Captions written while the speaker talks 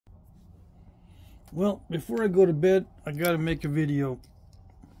Well, before I go to bed, I gotta make a video.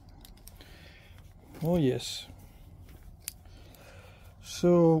 Oh yes.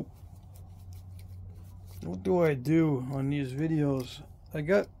 So, what do I do on these videos? I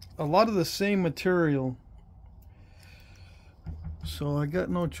got a lot of the same material, so I got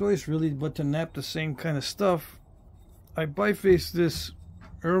no choice really but to nap the same kind of stuff. I bifaced this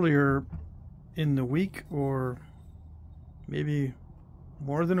earlier in the week, or maybe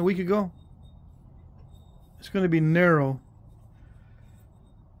more than a week ago. It's going to be narrow,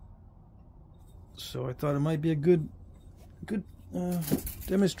 so I thought it might be a good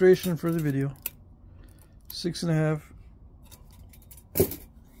demonstration for the video. 6.5.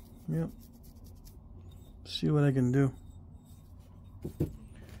 Yep. See what I can do.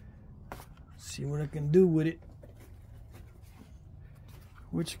 See what I can do with it.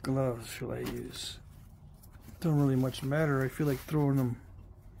 Which gloves shall I use? Don't really much matter. I feel like throwing them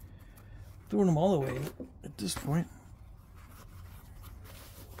all away at this point.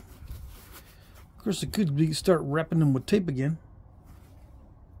 Of course, it could be start wrapping them with tape again.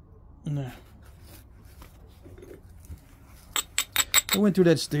 Nah. I went through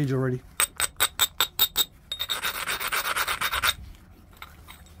that stage already.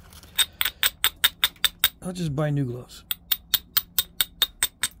 I'll just buy new gloves.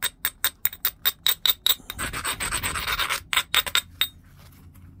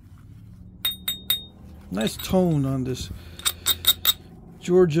 Nice tone on this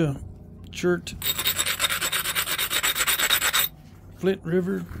Georgia shirt. Flint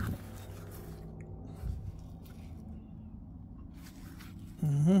River.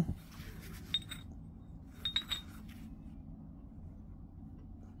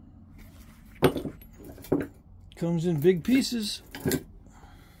 Comes in big pieces.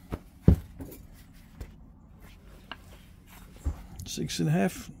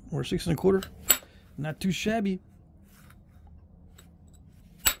 $6.5 or 6.25. Not too shabby.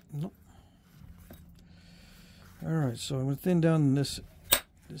 Nope. All right, so I'm gonna thin down this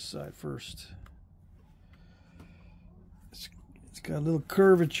side first. It's got a little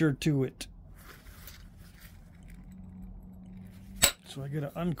curvature to it, so I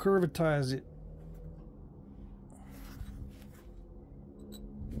gotta uncurvatize it.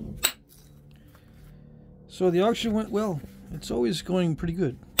 So the auction went well. It's always going pretty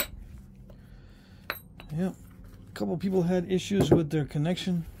good. Yeah, a couple people had issues with their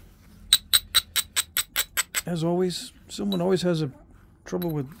connection. As always, someone always has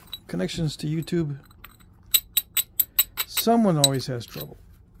trouble with connections to YouTube. Someone always has trouble.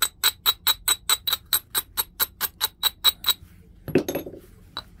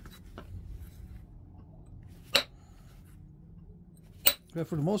 But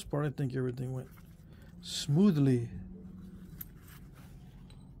for the most part, I think everything went smoothly.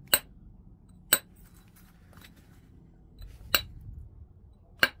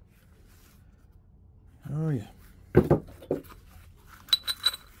 Oh yeah.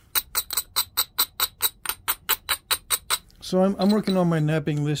 So I'm working on my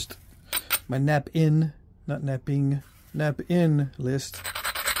napping list, my nap in, not napping, nap in list.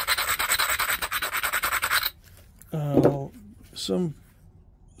 Some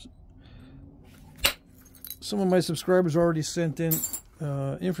of my subscribers already sent in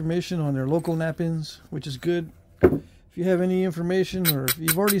information on their local nap-ins, which is good. If you have any information, or if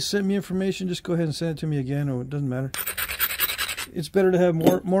you've already sent me information, just go ahead and send it to me again, or it doesn't matter. It's better to have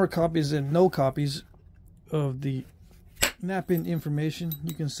more copies than no copies of the nap-in information.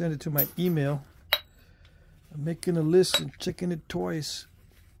 You can send it to my email. I'm making a list and checking it twice.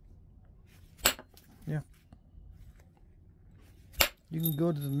 Yeah. You can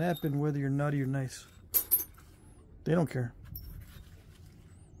go to the nap-in whether you're naughty or nice. They don't care.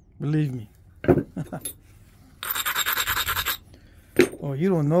 Believe me. Oh, you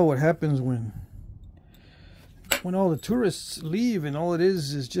don't know what happens when all the tourists leave and all it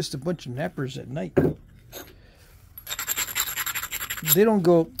is just a bunch of nappers at night. They don't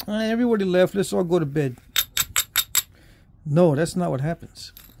go, everybody left, let's all go to bed. No, that's not what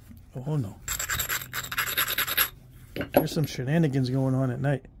happens. Oh no. There's some shenanigans going on at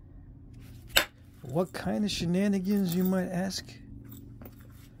night. What kind of shenanigans, you might ask?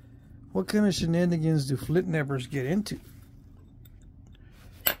 What kind of shenanigans do Flintknappers get into?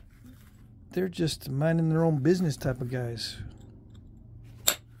 They're just minding their own business type of guys.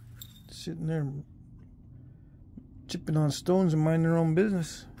 Sitting there chipping on stones and minding their own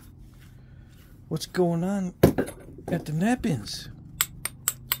business. What's going on at the nap-ins?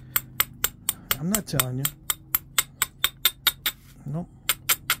 I'm not telling you. No.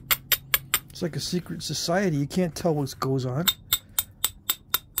 It's like a secret society. You can't tell what goes on.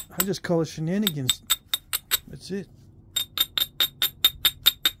 I just call it shenanigans. That's it.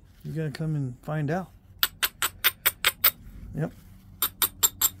 You gotta come and find out. Yep.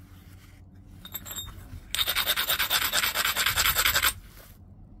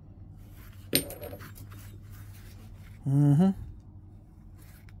 Mm-hmm.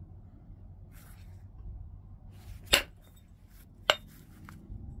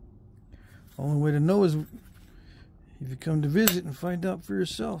 Only way to know is if you come to visit and find out for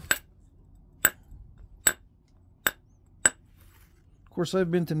yourself. Of course,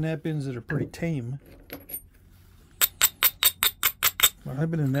 I've been to nap-ins that are pretty tame. But I've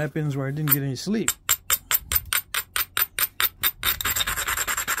been in nap-ins where I didn't get any sleep.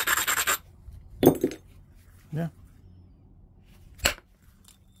 Yeah.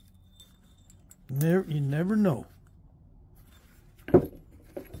 You never know.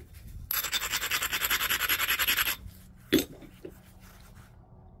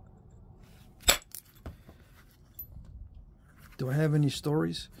 Do I have any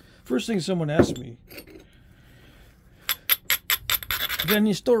stories? First thing someone asked me, you got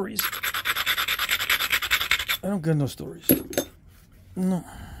any stories? I don't got no stories. No.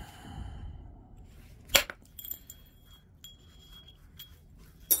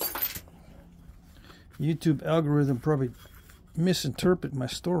 YouTube algorithm probably misinterpret my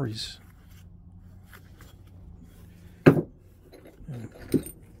stories.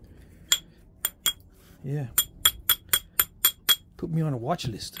 Yeah. Put me on a watch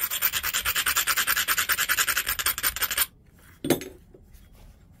list.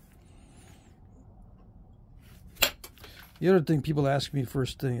 The other thing people ask me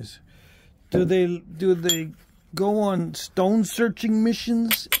first thing is, do they go on stone searching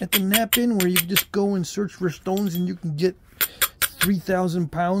missions at the nap-in where you just go and search for stones and you can get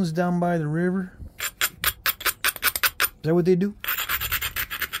 3,000 pounds down by the river? Is that what they do?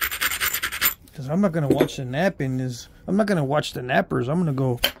 Because I'm not going to watch the nap-in. I'm not going to watch the nappers. I'm going to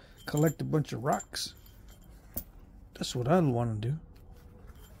go collect a bunch of rocks. That's what I want to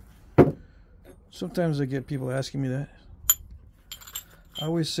do. Sometimes I get people asking me that. I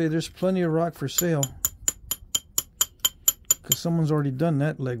always say there's plenty of rock for sale. Because someone's already done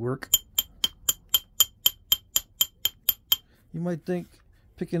that legwork. You might think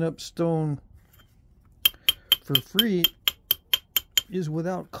picking up stone for free is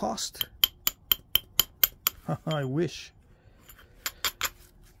without cost. I wish.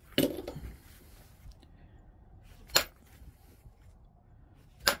 I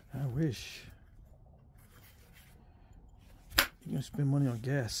wish. You're gonna spend money on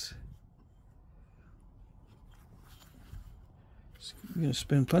gas. You're gonna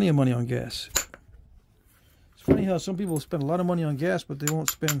spend plenty of money on gas. It's funny how some people spend a lot of money on gas, but they won't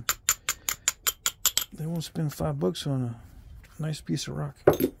spend $5 on a nice piece of rock.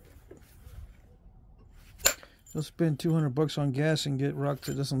 They'll spend $200 on gas and get rock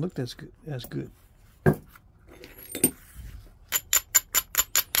that doesn't look as good. But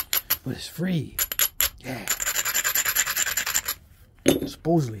it's free. Yeah.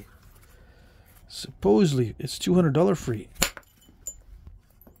 Supposedly it's $200 free.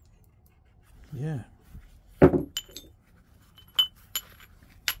 Yeah.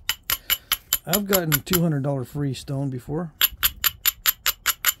 I've gotten $200 free stone before.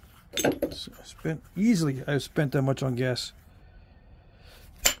 So I've spent that much on gas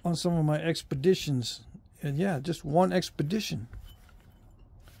on some of my expeditions. And yeah, just one expedition.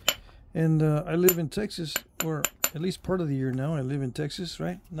 And I live in Texas, or at least part of the year now. I live in Texas,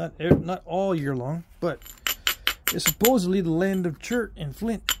 right? Not all year long, but it's supposedly the land of chert and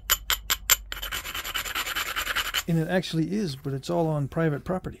flint. And it actually is, but it's all on private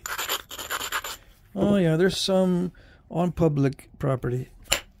property. Oh yeah, there's some on public property.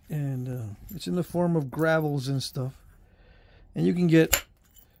 And it's in the form of gravels and stuff. And you can get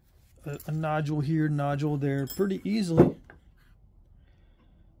a nodule here, nodule there pretty easily.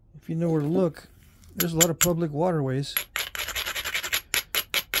 If you know where to look, there's a lot of public waterways.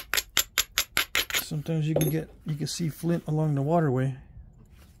 Sometimes you can see flint along the waterway.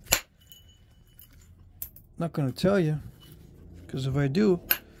 Not going to tell you, because if I do,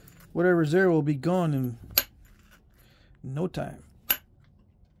 whatever's there will be gone in no time.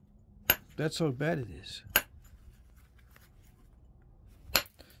 That's how bad it is.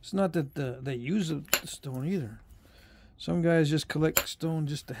 It's not that they use the stone either. Some guys just collect stone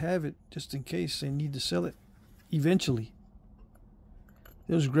just to have it, just in case they need to sell it eventually.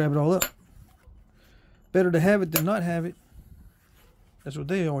 They'll just grab it all up. Better to have it than not have it. That's what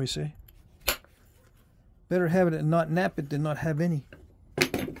they always say. Better have it and not nap it than not have any.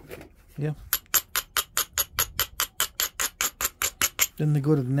 Yeah. Then they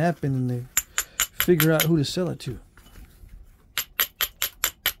go to Knapping and they figure out who to sell it to.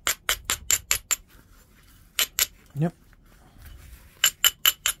 Yep.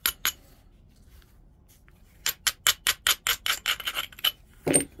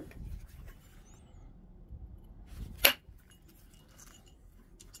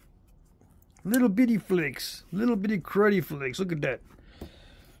 Little bitty flakes. Little bitty cruddy flakes. Look at that.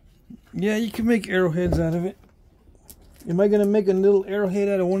 Yeah, you can make arrowheads out of it. Am I going to make a little arrowhead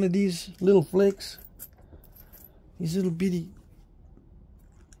out of one of these little flakes? These little bitty...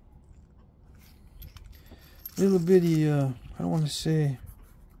 I don't want to say...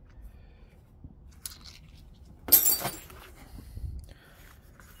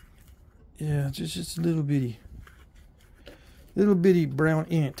 Yeah, just little bitty brown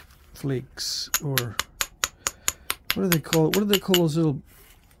ant flakes, or what do they call it? What do they call those little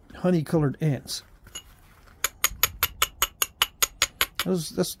honey-colored ants?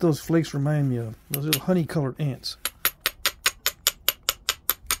 Those flakes remind me of those little honey-colored ants.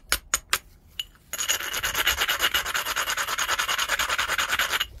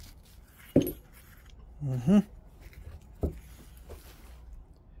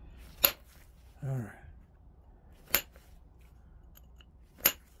 All right.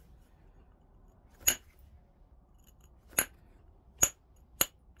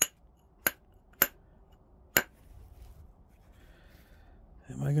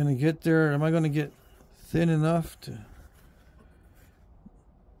 Am I going to get there? Am I going to get thin enough to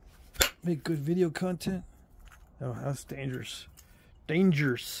make good video content? Oh, that's dangerous.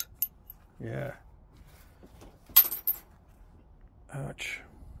 Dangerous. Yeah. Ouch.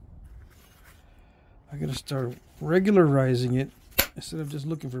 I gotta start regularizing it instead of just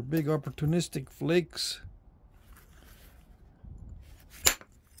looking for big opportunistic flakes.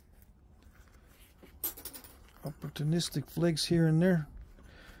 Opportunistic flakes here and there.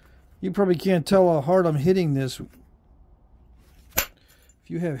 You probably can't tell how hard I'm hitting this. If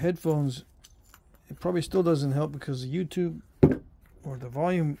you have headphones, it probably still doesn't help because YouTube or the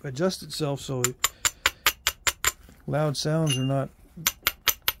volume adjusts itself so loud sounds are not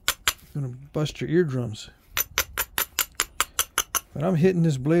going to bust your eardrums. But I'm hitting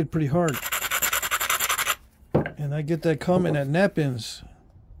this blade pretty hard. And I get that comment at Knappings.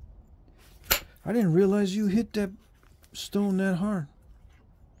 I didn't realize you hit that stone that hard.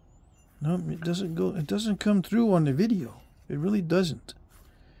 No, it doesn't come through on the video. It really doesn't.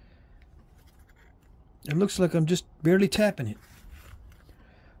 It looks like I'm just barely tapping it.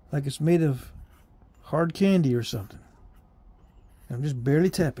 Like it's made of hard candy or something. I'm just barely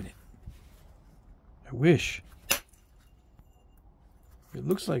tapping it. I wish. It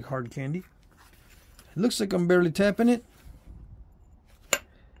looks like hard candy. It looks like I'm barely tapping it.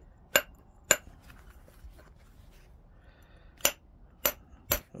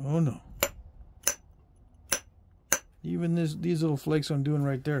 Oh no. Even these little flakes I'm doing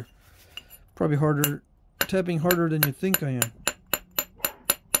right there. Probably harder, tapping harder than you think I am.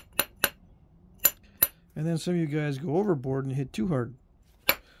 And then some of you guys go overboard and hit too hard.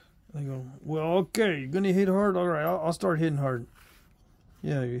 I go, well, okay, you're going to hit hard? All right, I'll start hitting hard.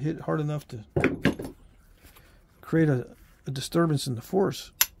 Yeah, you hit hard enough to create a disturbance in the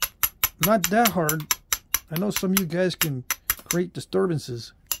force. Not that hard. I know some of you guys can create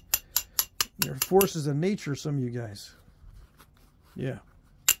disturbances. Your forces of nature, some of you guys. Yeah.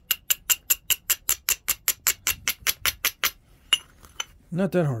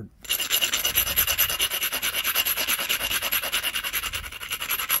 Not that hard.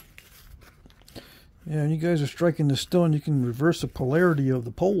 Yeah, and you guys are striking the stone, you can reverse the polarity of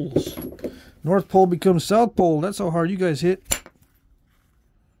the poles. North Pole becomes South Pole. That's how hard you guys hit.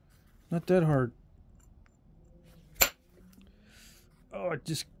 Not that hard. Oh, it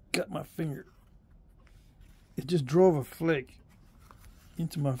just got my finger. It just drove a flake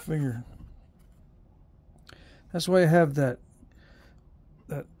into my finger. That's why I have that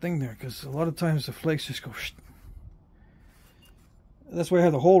thing there, because a lot of times the flakes just go. That's why I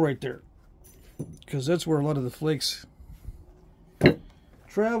have the hole right there, because that's where a lot of the flakes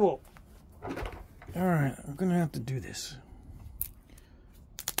travel. All right, I'm gonna have to do this.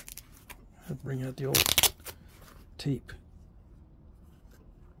 I'll bring out the old tape.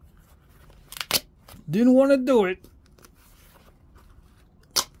 Didn't want to do it.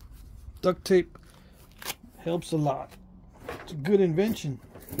 Duct tape helps a lot. It's a good invention.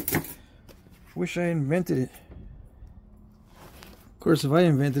 Wish I invented it. Of course, if I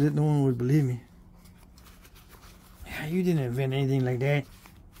invented it, no one would believe me. Yeah, you didn't invent anything like that.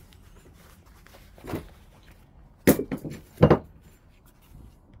 You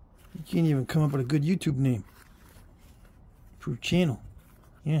can't even come up with a good YouTube name for your channel.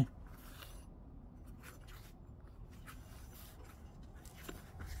 Yeah.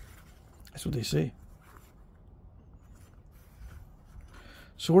 That's what they say.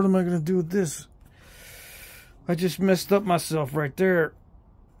 So what am I going to do with this? I just messed up myself right there.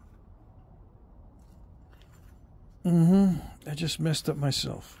 I just messed up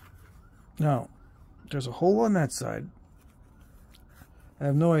myself. Now, there's a hole on that side. I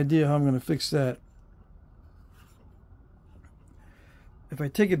have no idea how I'm going to fix that. If I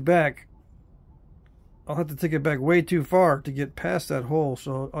take it back, I'll have to take it back way too far to get past that hole.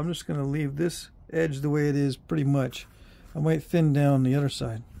 So I'm just going to leave this edge the way it is pretty much. I might thin down the other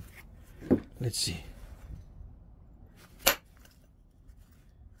side. Let's see.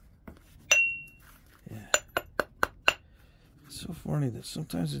 So funny that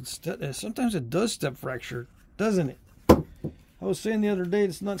sometimes it does step fracture, doesn't it? I was saying the other day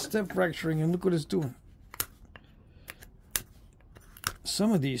it's not step fracturing, and look what it's doing.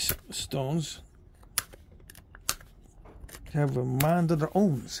 Some of these stones have a mind of their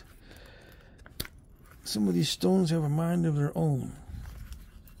own. Some of these stones have a mind of their own.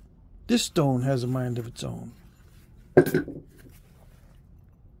 This stone has a mind of its own.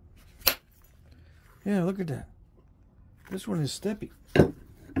 Yeah, look at that. This one is steppy.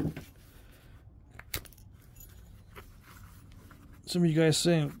 Some of you guys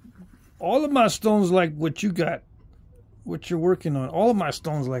saying, all of my stones like what you got, what you're working on. All of my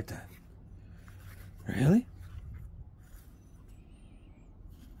stones like that. Really?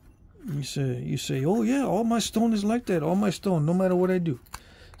 You say, oh yeah, all my stone is like that. All my stone, no matter what I do.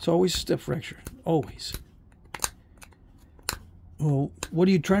 It's always step fracture. Always. Well, what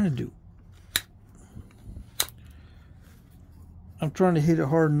are you trying to do? I'm trying to hit it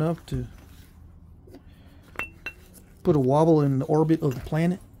hard enough to put a wobble in the orbit of the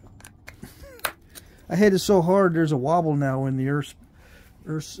planet. I hit it so hard there's a wobble now in the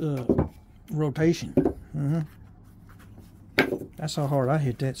Earth's rotation. That's how hard I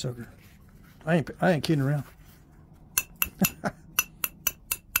hit that sucker. I ain't kidding around.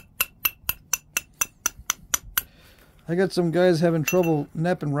 I got some guys having trouble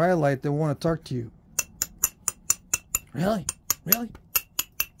napping Rhyolite that want to talk to you. Really? Really?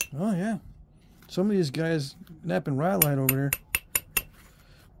 Oh yeah. Some of these guys napping Rhyolite over there,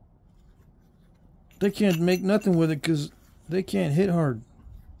 they can't make nothing with it because they can't hit hard.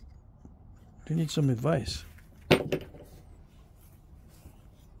 They need some advice.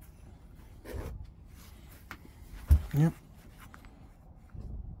 Yep.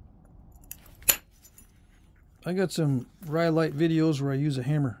 I got some Rhyolite videos where I use a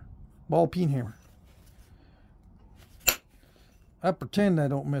hammer, ball peen hammer. I pretend I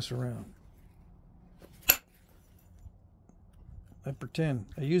don't mess around. I pretend.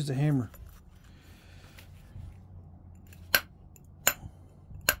 I use the hammer.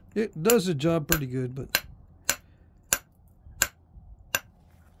 It does the job pretty good, but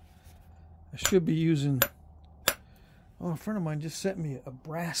I should be using... Oh, a friend of mine just sent me a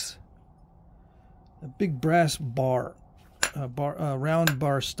big brass bar, round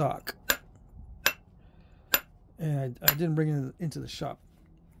bar stock. And I didn't bring it into the shop.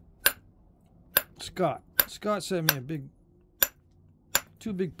 Scott sent me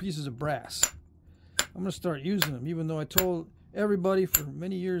two big pieces of brass. I'm gonna start using them, even though I told everybody for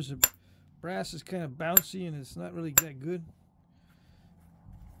many years that brass is kind of bouncy and it's not really that good.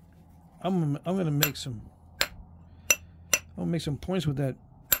 I'm gonna make some. I'll make some points with that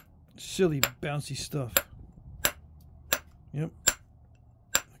silly bouncy stuff. Yep.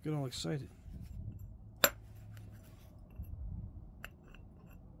 I get all excited.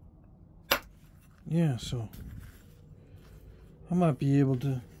 Yeah, so I might be able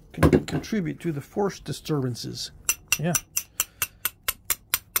to contribute to the force disturbances. Yeah.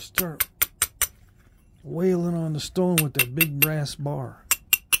 Start wailing on the stone with that big brass bar.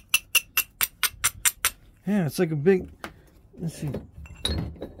 Yeah, it's like a big... Let's see.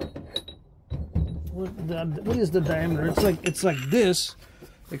 What is the diameter? It's like this,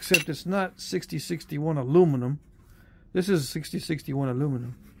 except it's not 6061 aluminum. This is 6061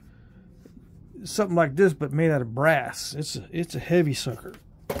 aluminum. Something like this, but made out of brass. It's a heavy sucker.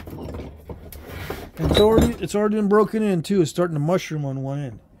 And it's already been broken in too. It's starting to mushroom on one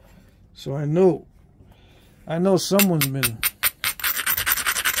end. So I know someone's been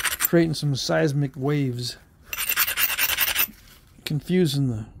creating some seismic waves, confusing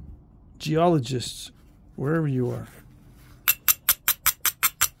the geologists wherever you are.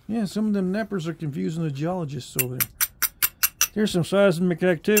 Yeah, some of them nappers are confusing the geologists over there. There's some seismic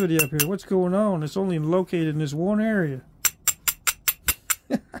activity up here. What's going on? It's only located in this one area.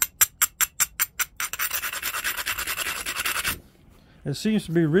 It seems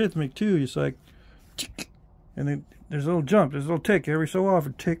to be rhythmic too. It's like, tick, and then there's a little jump, there's a little tick every so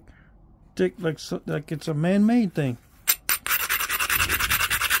often. Tick, tick, like it's a man-made thing.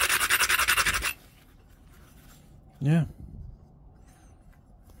 Yeah.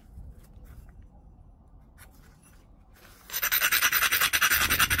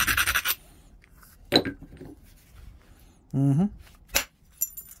 Mm-hmm.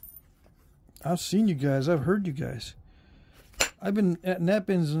 I've seen you guys. I've heard you guys. I've been at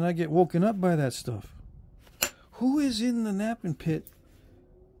nap-ins and I get woken up by that stuff. Who is in the napping pit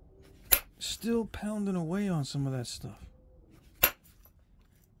still pounding away on some of that stuff?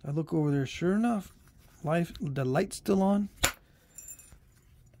 I look over there. Sure enough, the light's still on.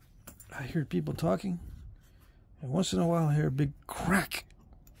 I hear people talking. And once in a while I hear a big crack.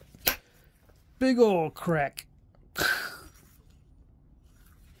 Big old crack.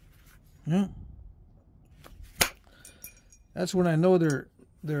 Yeah. That's when I know they're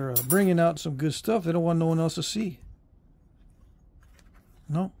bringing out some good stuff. They don't want no one else to see.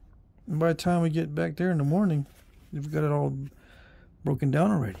 No. And by the time we get back there in the morning, we've got it all broken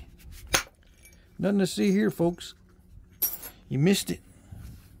down already. Nothing to see here, folks. You missed it.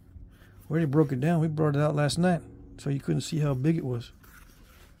 We already broke it down. We brought it out last night, so you couldn't see how big it was.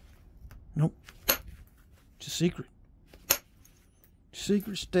 Nope. It's a secret.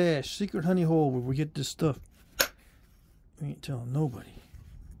 Secret stash, secret honey hole where we get this stuff. We ain't telling nobody.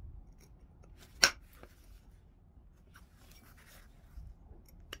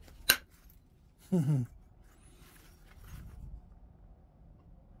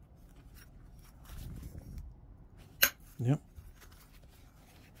 Yep.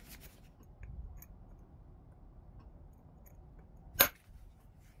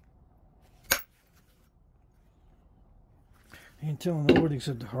 Ain't telling nobody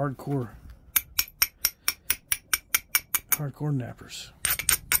except the hardcore nappers.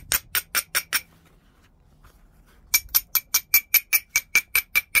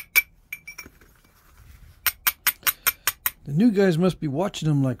 The new guys must be watching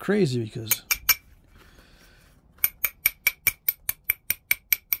them like crazy because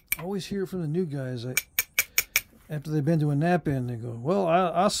I always hear from the new guys after they've been to a nap-in, they go, well,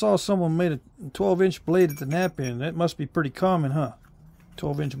 I saw someone made a 12-inch blade at the nap-in. That must be pretty common, huh?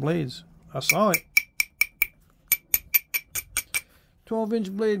 12-inch blades. I saw it.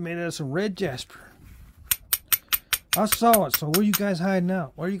 12-inch blade made out of some red jasper. I saw it. So where are you guys hiding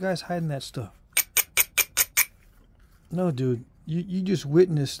out? Where are you guys hiding that stuff? No, dude. You just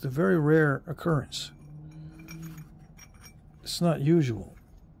witnessed a very rare occurrence. It's not usual.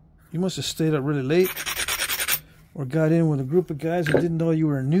 You must have stayed up really late or got in with a group of guys that didn't know you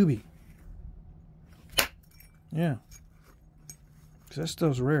were a newbie. Yeah. Because that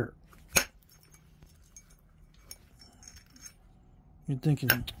stuff's rare. You're thinking,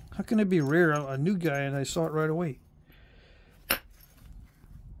 how can it be rare? A new guy and I saw it right away.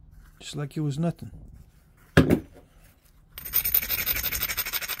 Just like it was nothing.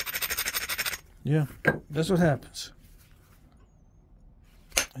 Yeah, that's what happens.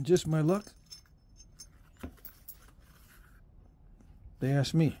 And just my luck, they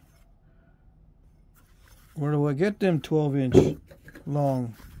asked me, where do I get them 12-inch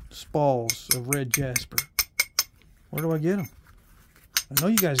long spalls of red jasper? Where do I get them? I know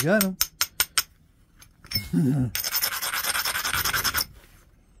you guys got them.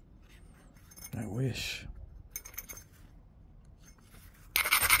 I wish.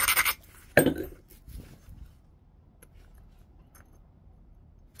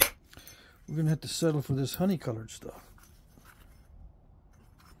 We're going to have to settle for this honey-colored stuff.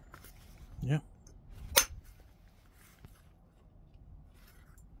 Yeah.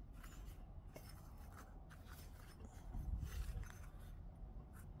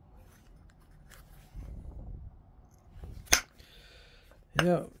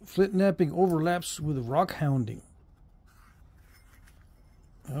 Yeah, Flintknapping overlaps with rock hounding.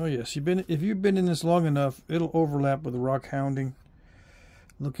 Oh yes, if you've been in this long enough, it'll overlap with rock hounding.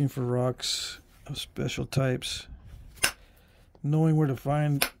 Looking for rocks of special types. Knowing where to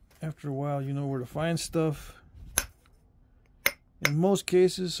find, after a while you know where to find stuff. In most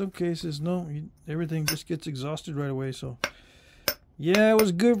cases, some cases, no, everything just gets exhausted right away. So, yeah, it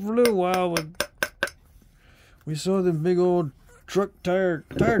was good for a little while, but we saw the big old tire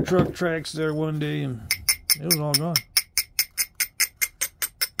truck tracks there one day, and it was all gone.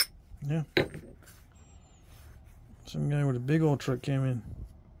 Yeah. Some guy with a big old truck came in.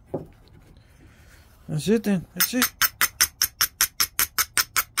 That's it then. That's it.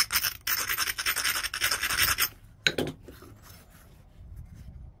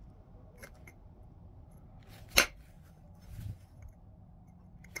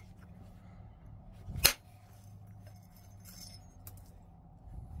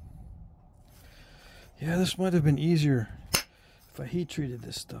 Yeah, this might have been easier if I heat treated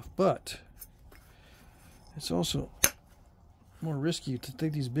this stuff, but it's also more risky to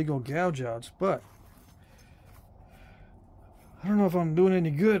take these big old gouge outs. But I don't know if I'm doing any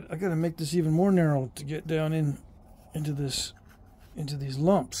good. I gotta make this even more narrow to get down into these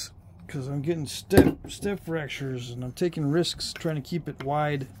lumps, because I'm getting step fractures and I'm taking risks trying to keep it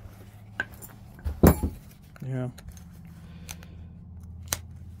wide. Yeah.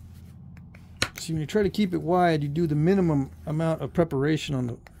 See, when you try to keep it wide, you do the minimum amount of preparation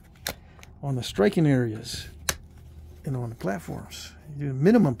on the striking areas and on the platforms. You do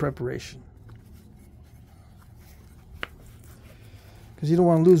minimum preparation, because you don't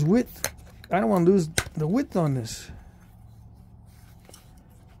want to lose width. I don't want to lose the width on this,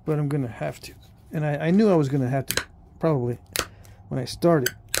 but I'm gonna have to, and I knew I was gonna have to probably when I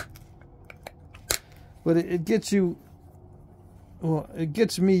started. But it gets you, well, it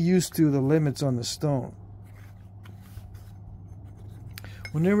gets me used to the limits on the stone.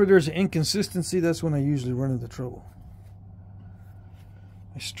 Whenever there's an inconsistency, that's when I usually run into trouble.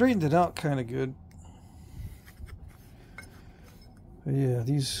 I straightened it out kind of good. But yeah,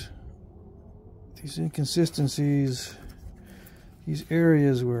 these inconsistencies, these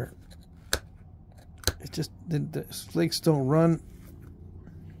areas where it just, the flakes don't run.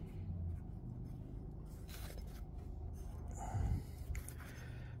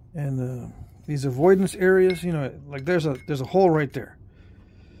 And these avoidance areas, you know, like there's a hole right there.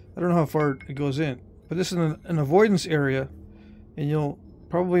 I don't know how far it goes in, but this is an avoidance area, and you'll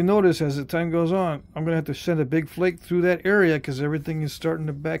probably notice as the time goes on, I'm gonna have to send a big flake through that area because everything is starting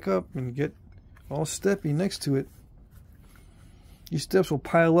to back up and get all steppy next to it. These steps will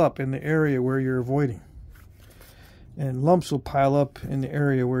pile up in the area where you're avoiding, and lumps will pile up in the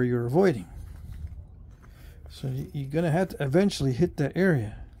area where you're avoiding. So you're gonna have to eventually hit that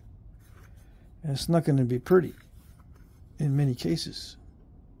area. And it's not going to be pretty in many cases.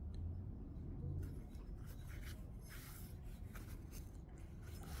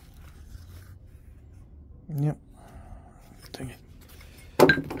 Yep. Dang it.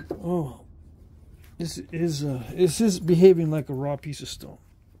 Oh, this is behaving like a raw piece of stone.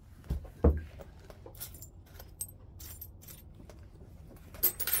 Of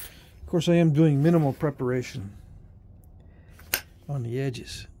course, I am doing minimal preparation on the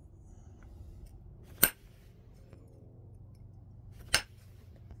edges.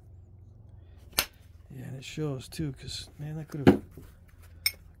 Yeah, and it shows too, because man, I could have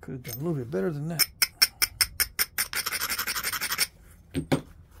done a little bit better than that.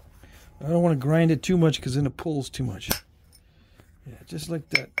 I don't want to grind it too much because then it pulls too much. Yeah, just like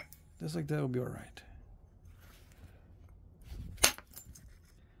that. Just like that will be all right.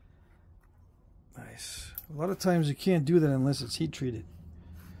 Nice. A lot of times you can't do that unless it's heat treated.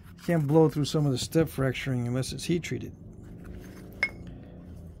 You can't blow through some of the step fracturing unless it's heat treated.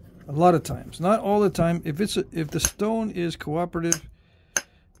 A lot of times, not all the time. If the stone is cooperative,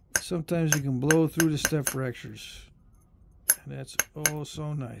 sometimes you can blow through the step fractures, and that's oh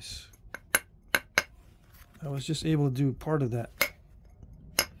so nice. I was just able to do part of that,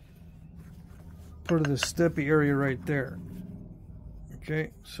 part of the steppy area right there.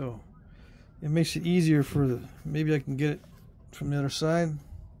 Okay, so it makes it easier for the, maybe I can get it from the other side,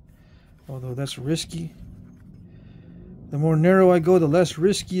 although that's risky. The more narrow I go, the less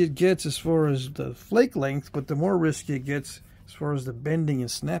risky it gets as far as the flake length, but the more risky it gets as far as the bending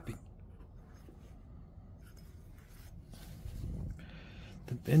and snapping.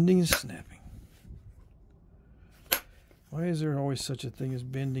 The bending and snapping. Why is there always such a thing as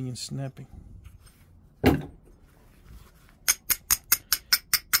bending and snapping?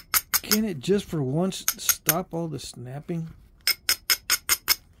 Can't it just for once stop all the snapping?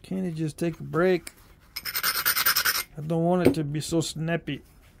 Can't it just take a break? I don't want it to be so snappy.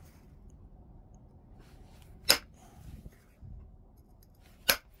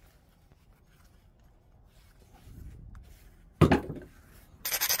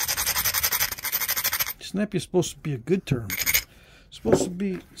 Snappy is supposed to be a good term. It's supposed to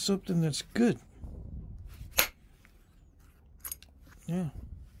be something that's good. Yeah.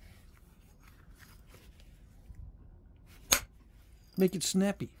 Make it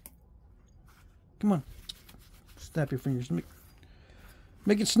snappy. Come on. Snap your fingers.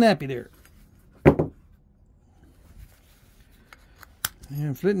 Make it snappy there.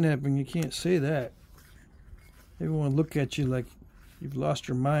 Yeah, Flintknapping, you can't say that. Everyone will look at you like you've lost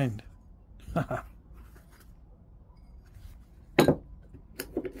your mind.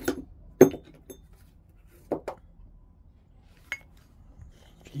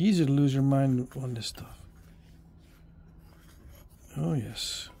 Easy to lose your mind on this stuff. Oh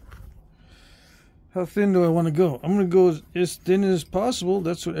yes. How thin do I want to go? I'm going to go as thin as possible.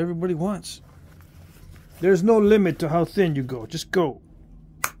 That's what everybody wants. There's no limit to how thin you go. Just go.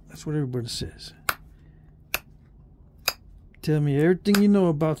 That's what everybody says. Tell me everything you know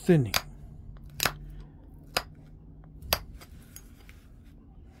about thinning.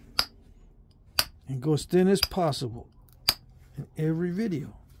 And go as thin as possible in every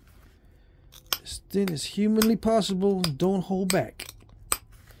video. As thin as humanly possible, and don't hold back.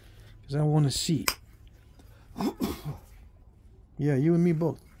 Because I want to see it. Yeah, you and me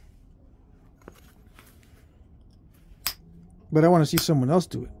both. But I want to see someone else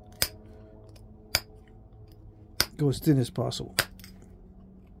do it. Go as thin as possible.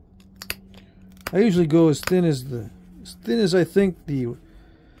 I usually go as thin as I think the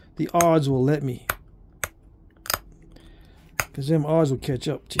odds will let me. Because them odds will catch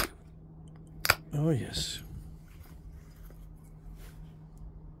up to you. Oh yes.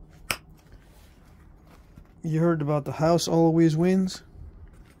 You heard about the house always wins?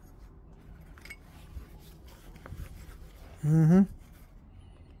 You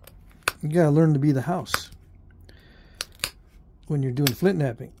gotta learn to be the house when you're doing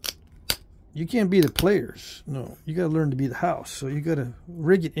Flintknapping. You can't be the players. No, you gotta learn to be the house. So you gotta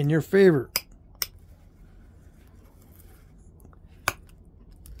rig it in your favor.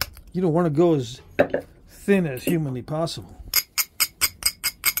 You don't want to go as thin as humanly possible.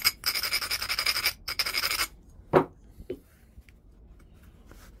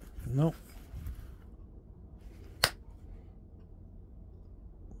 Nope.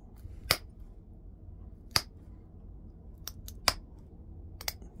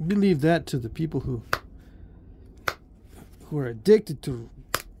 We leave that to the people who are addicted to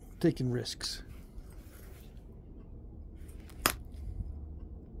taking risks.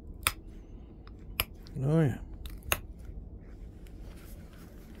 Oh yeah.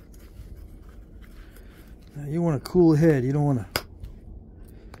 Now you want a cool head. You don't want to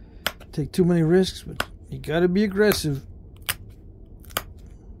take too many risks, but you got to be aggressive.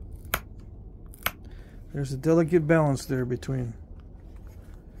 There's a delicate balance there between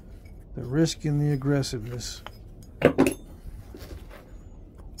the risk and the aggressiveness.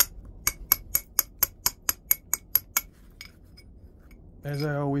 As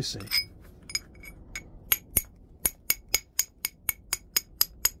I always say.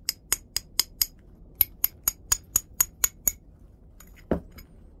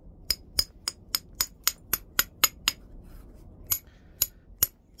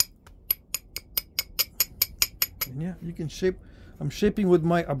 And yeah, you can shape. I'm shaping with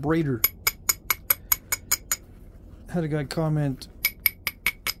my abrader. I had a guy comment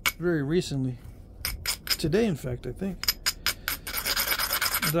very recently, today in fact, I think,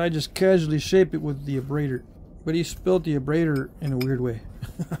 that I just casually shape it with the abrader, but he spelled the abrader in a weird way.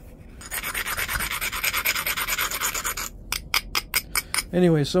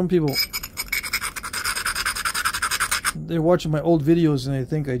 Anyway, some people, they're watching my old videos and they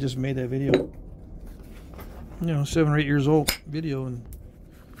think I just made that video, you know, 7 or 8 years old video, and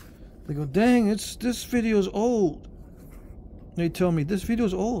they go, dang, this video's old. They tell me, this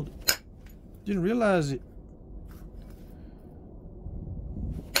video's old. Didn't realize it.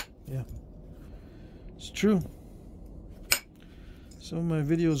 Yeah. It's true. Some of my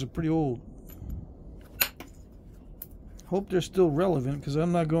videos are pretty old. Hope they're still relevant, because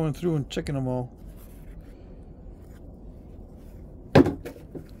I'm not going through and checking them all.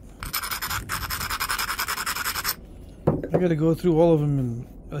 I gotta go through all of them and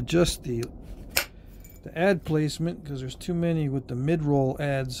adjust the ad placement, because there's too many with the mid-roll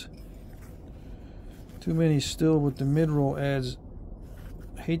ads. Too many still with the mid-roll ads.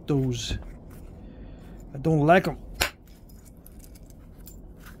 I hate those. I don't like them.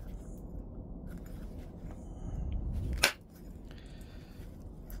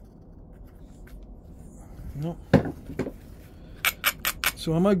 No.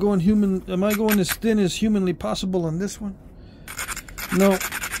 So am I going as thin as humanly possible on this one? No.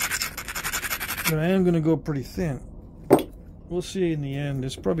 But I am going to go pretty thin. We'll see in the end.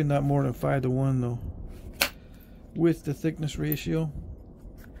 It's probably not more than 5:1 though, with the thickness ratio.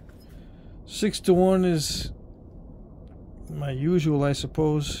 6:1 is my usual, I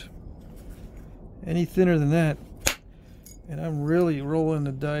suppose. Any thinner than that, and I'm really rolling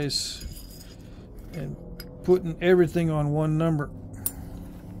the dice and putting everything on one number.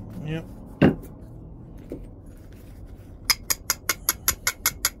 Yep.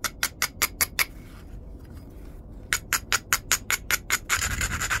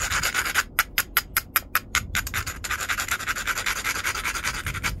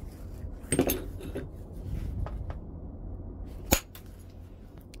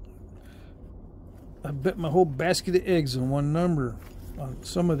 bet my whole basket of eggs on one number on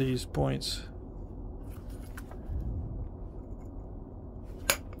some of these points.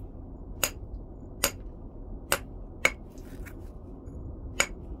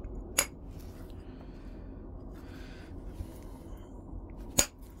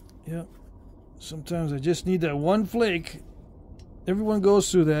 Yep. Sometimes I just need that one flake. Everyone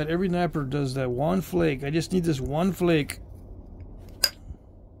goes through that. Every napper does that one flake. I just need this one flake.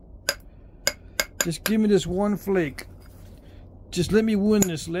 Just give me this one flake. Just let me win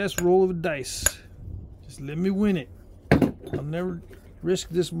this last roll of the dice. Just let me win it. I'll never risk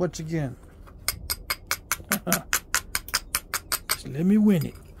this much again. Just let me win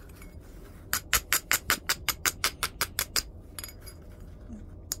it.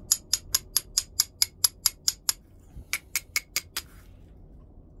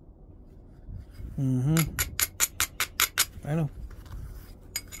 I know.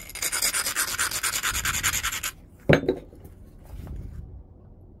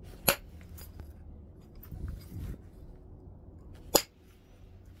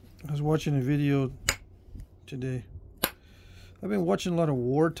 I was watching a video today. I've been watching a lot of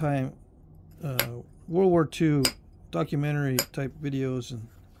wartime, World War II documentary type videos and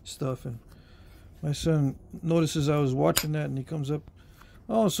stuff, and my son notices I was watching that, and he comes up,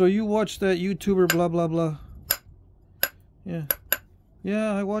 "Oh, so you watch that YouTuber blah blah blah?"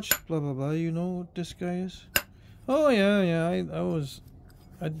 Yeah, I watched blah blah blah. You know what this guy is? Oh yeah,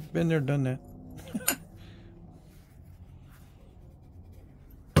 I'd been there, done that.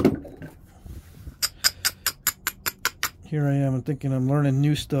 Here I am, thinking I'm learning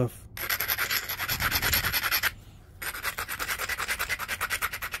new stuff.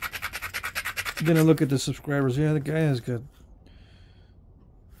 Then I look at the subscribers. Yeah, the guy has got,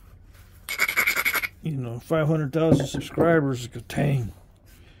 500,000 subscribers. Dang,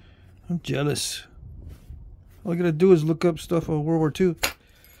 I'm jealous. All I gotta do is look up stuff on World War II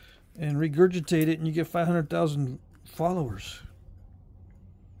and regurgitate it, and you get 500,000 followers.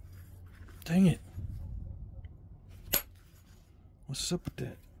 Dang it. What's up with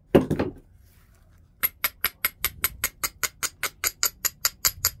that?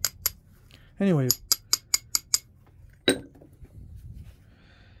 Anyway,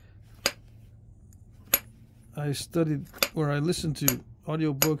 I studied, or I listened to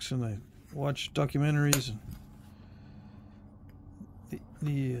audiobooks, and I watched documentaries, and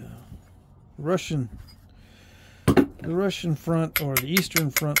the Russian front, or the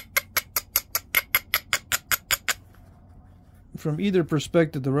Eastern Front, from either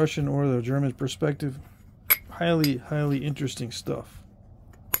perspective, the Russian or the German perspective, highly interesting stuff.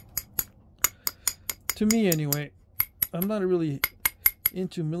 To me, anyway. I'm not really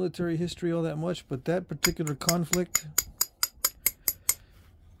into military history all that much, but that particular conflict,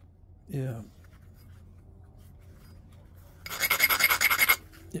 yeah,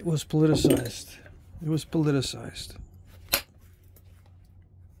 it was politicized. It was politicized.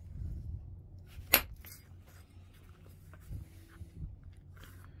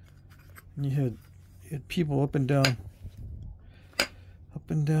 And you had people up and down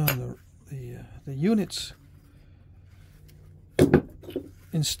the units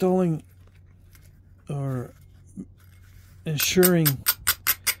installing or ensuring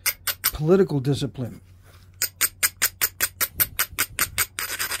political discipline.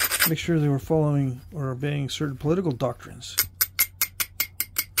 Make sure they were following or obeying certain political doctrines.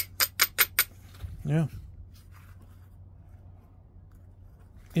 Yeah.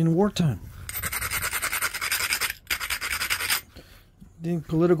 In wartime. I think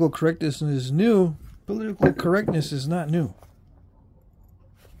political correctness is new. Political correctness is not new.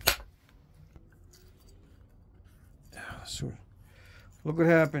 So, look what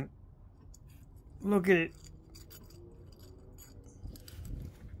happened. Look at it.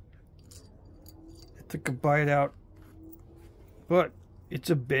 I took a bite out. But it's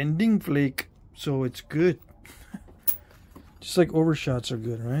a bending flake, so it's good. Just like overshots are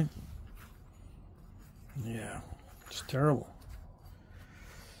good, right? Yeah. It's terrible.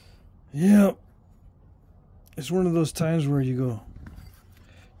 Yeah. It's one of those times where you go,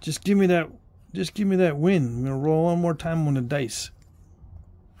 just give me that win. I'm gonna roll one more time on the dice.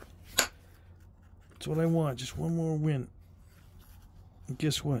 That's what I want, just one more win. And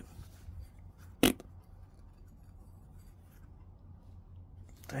guess what?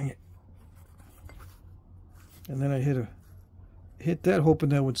 Dang it. And then I hit that hoping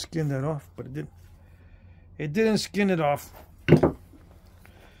that would skin that off, but it didn't. It didn't skin it off.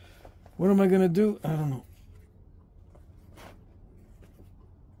 What am I gonna do? I don't know.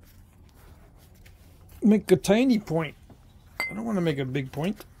 Make a tiny point. I don't want to make a big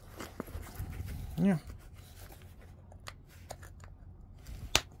point. Yeah.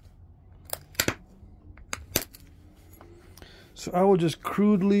 So I will just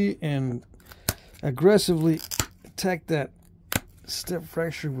crudely and aggressively attack that step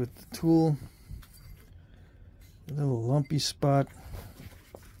fracture with the tool. A little lumpy spot.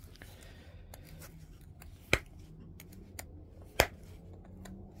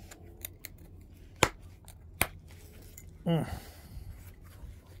 I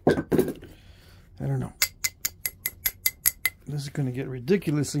don't know. This is going to get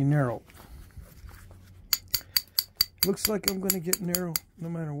ridiculously narrow. Looks like I'm going to get narrow no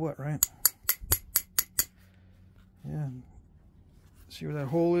matter what, right? Yeah. See where that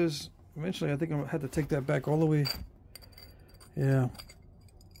hole is? Eventually, I think I'm going to have to take that back all the way. Yeah.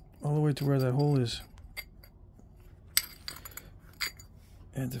 All the way to where that hole is.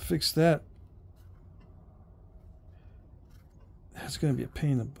 And to fix that, that's going to be a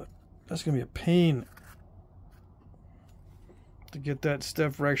pain in the butt. That's going to be a pain to get that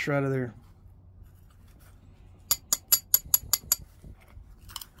step fracture out of there.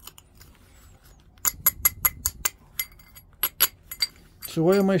 So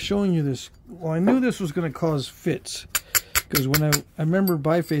why am I showing you this? Well, I knew this was going to cause fits, because when I remember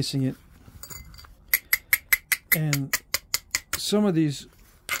bifacing it, and some of these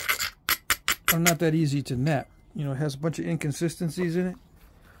are not that easy to nap. You know, it has a bunch of inconsistencies in it,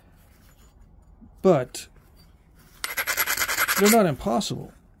 but they're not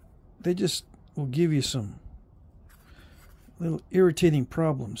impossible. They just will give you some little irritating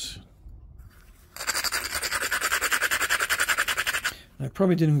problems. I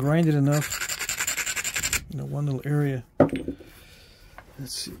probably didn't grind it enough. You know, one little area.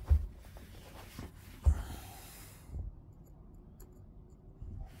 Let's see.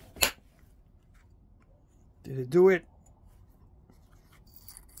 Did it do it?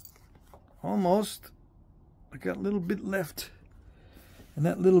 Almost. I got a little bit left. And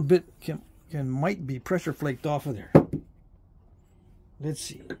that little bit might be pressure flaked off of there. Let's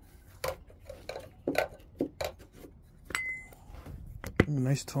see.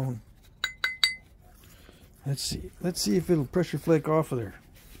 Nice tone. Let's see. Let's see if it'll pressure flake off of there.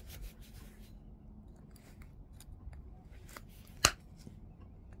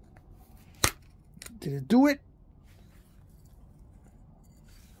 Did it do it?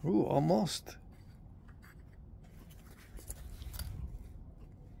 Ooh, almost.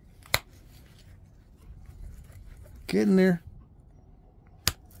 Getting there.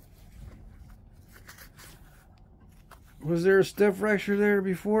 Was there a step fracture there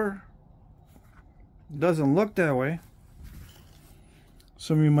before? Doesn't look that way.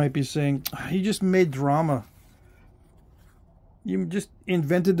 Some of you might be saying, oh, you just made drama. You just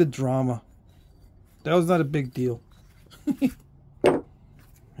invented the drama. That was not a big deal.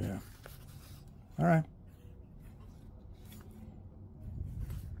 Yeah. Alright.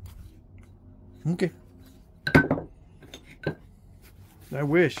 Okay. I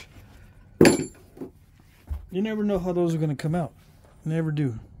wish. You never know how those are going to come out. Never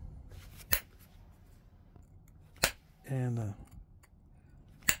do. And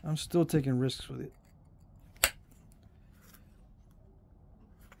I'm still taking risks with it.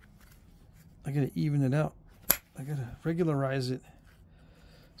 I got to even it out. I got to regularize it.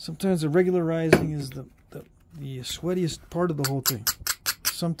 Sometimes the regularizing is the sweatiest part of the whole thing.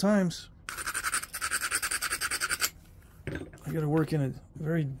 Sometimes I got to work in a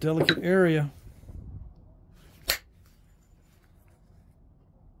very delicate area.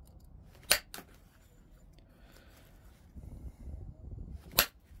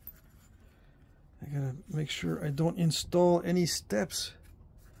 I gotta make sure I don't install any steps.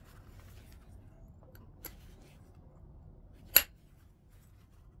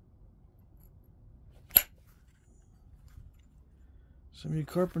 Some of you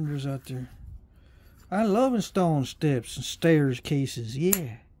carpenters out there, I love installing steps and stairs cases,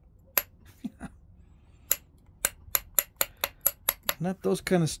 yeah. Not those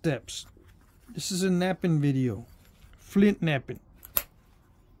kind of steps. This is a napping video. Flint napping.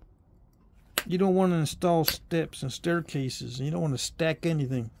 You don't want to install steps and staircases. You don't want to stack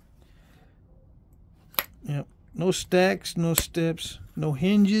anything. Yeah, no stacks, no steps, no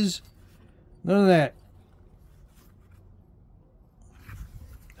hinges, none of that.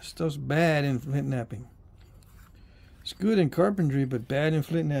 Stuff's bad in flint napping. It's good in carpentry, but bad in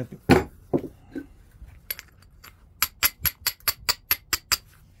flint napping.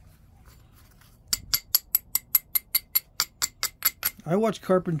 I watch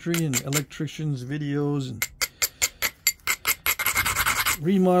carpentry and electricians videos and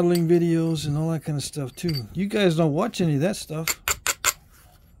remodeling videos and all that kind of stuff too. You guys don't watch any of that stuff.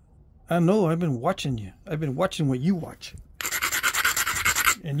 I know, I've been watching you. I've been watching what you watch.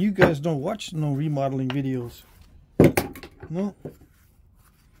 And you guys don't watch no remodeling videos. No.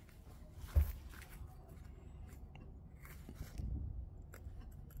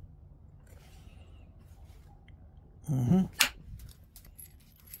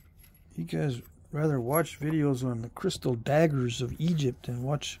 You guys rather watch videos on the crystal daggers of Egypt than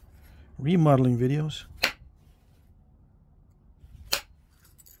watch remodeling videos.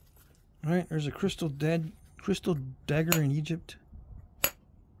 Alright, there's a crystal dagger in Egypt.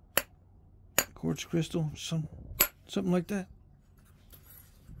 Quartz crystal, something like that.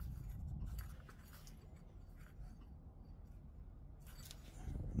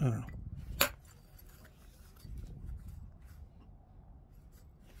 I don't know.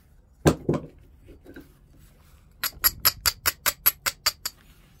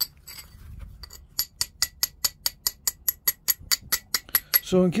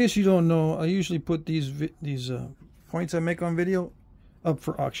 So in case you don't know, I usually put these points I make on video up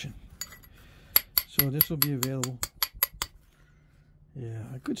for auction. So this will be available. Yeah,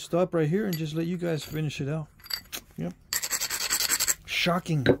 I could stop right here and just let you guys finish it out. Yep.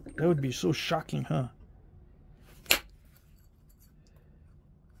 Shocking. That would be so shocking, huh?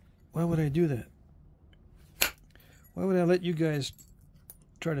 Why would I do that? Why would I let you guys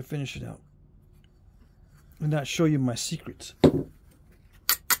try to finish it out and not show you my secrets?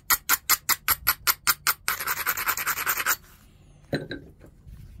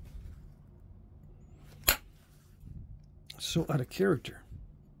 So out of character.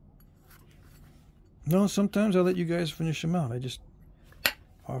 No, sometimes I let you guys finish them out. I just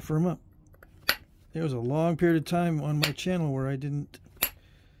offer them up. There was a long period of time on my channel where I didn't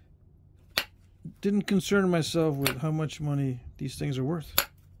concern myself with how much money these things are worth.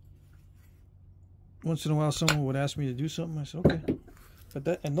 Once in a while someone would ask me to do something, I said okay. But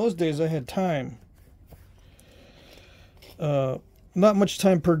that in those days I had time. Not much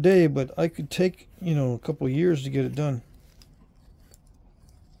time per day, but I could take, you know, a couple of years to get it done.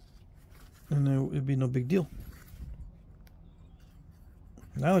 And it'd be no big deal.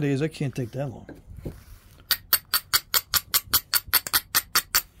 Nowadays, I can't take that long.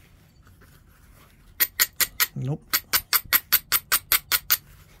 Nope.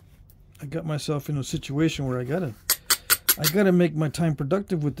 I got myself in a situation where I gotta make my time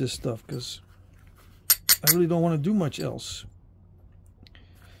productive with this stuff, because I really don't want to do much else.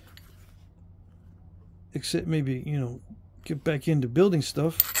 Except maybe, you know, get back into building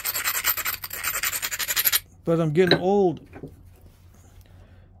stuff. But I'm getting old.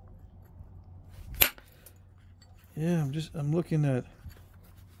 Yeah, I'm looking at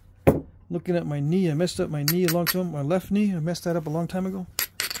my knee. I messed up my knee a long time. My left knee, I messed that up a long time ago.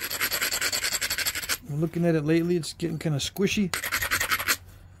 I'm looking at it lately. It's getting kind of squishy.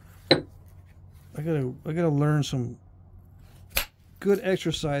 I gotta learn some good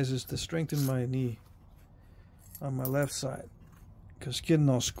exercises to strengthen my knee on my left side, because it's getting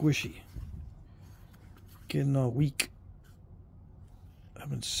all squishy, getting all weak. I've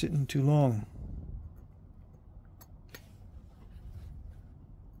been sitting too long.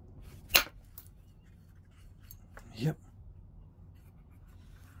 Yep.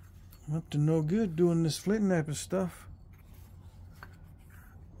 I'm up to no good doing this Flintknapping stuff.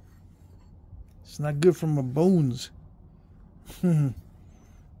 It's not good for my bones.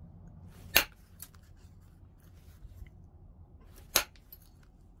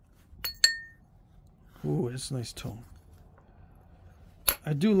 Oh, that's a nice tone.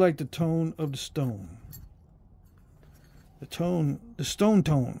 I do like the tone of the stone. The stone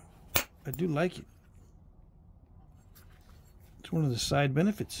tone. I do like it. It's one of the side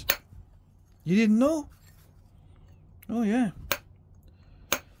benefits. You didn't know? Oh yeah.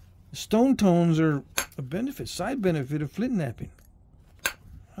 The stone tones are a benefit, side benefit of Flintknapping.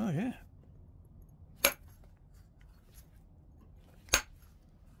 Oh yeah.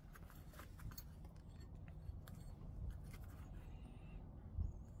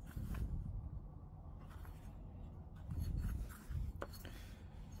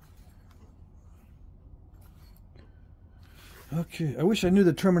 Okay, I wish I knew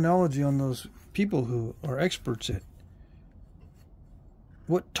the terminology on those people who are experts at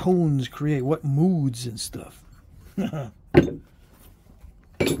what tones create what moods and stuff. Yeah,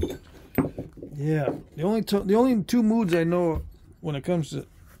 the only two moods I know when it comes to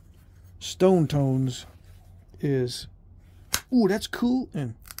stone tones is, ooh, that's cool,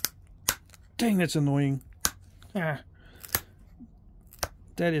 and dang, that's annoying. Ah,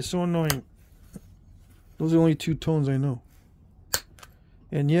 that is so annoying. Those are the only two tones I know.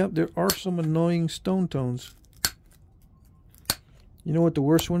 And yep, there are some annoying stone tones. You know what the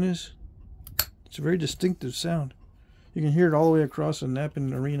worst one is? It's a very distinctive sound. You can hear it all the way across the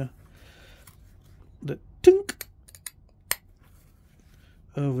napping arena. The tink.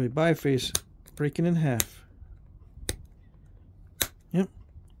 of a biface breaking in half. Yep.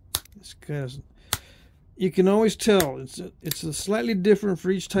 This guy's, you can always tell it's a slightly different for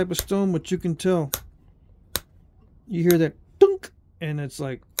each type of stone, but you can tell. You hear that dunk, and it's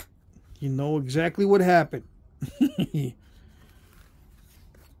like you know exactly what happened. You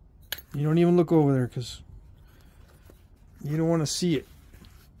don't even look over there because you don't want to see it.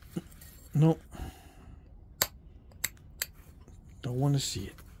 Nope. Don't want to see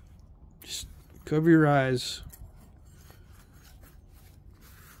it. Just cover your eyes.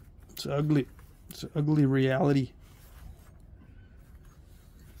 It's ugly. It's an ugly reality.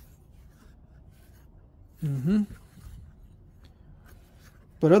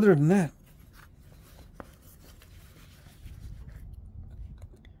 But other than that,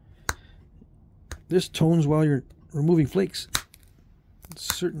 this tones while you're removing flakes.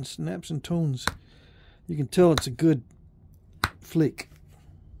 Certain snaps and tones. You can tell it's a good flake.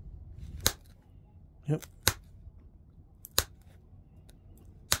 Yep.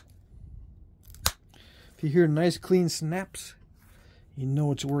 If you hear nice clean snaps, you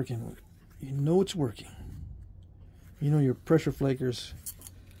know it's working. You know it's working. You know your pressure flaker's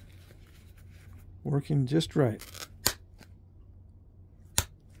working just right.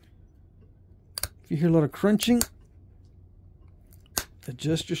 If you hear a lot of crunching,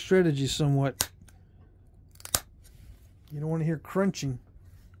 adjust your strategy somewhat. You don't want to hear crunching.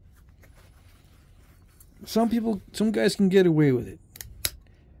 Some guys can get away with it.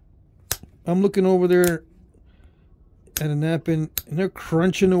 I'm looking over there at a napping, and they're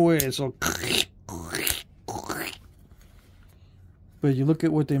crunching away. It's all. But you look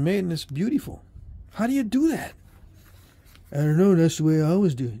at what they made, and it's beautiful. How do you do that? I don't know. That's the way I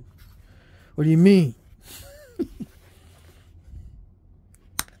always do it. What do you mean?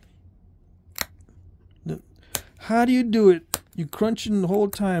 How do you do it? You're crunching the whole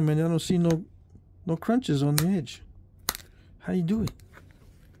time, and I don't see no crunches on the edge. How do you do it?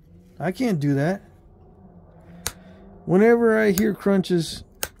 I can't do that. Whenever I hear crunches,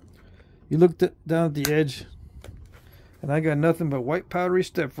 you look down at the edge, and I got nothing but white powdery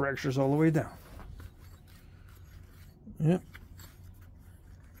step fractures all the way down. Yep.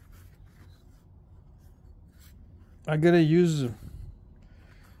 I gotta use a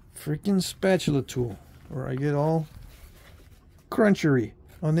freaking spatula tool, or I get all crunchery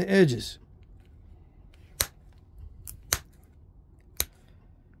on the edges.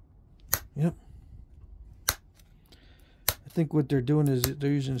 Yep. I think what they're doing is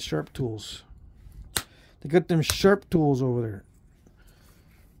they're using sharp tools. They got them sharp tools over there.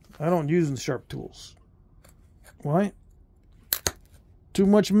 I don't use them sharp tools. Why? Too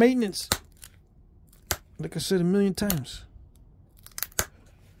much maintenance. Like I said a million times.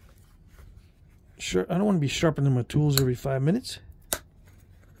 Sure, I don't want to be sharpening my tools every 5 minutes.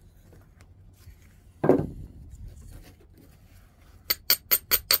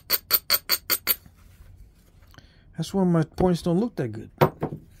 That's why my points don't look that good.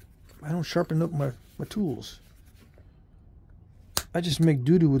 I don't sharpen up my tools. I just make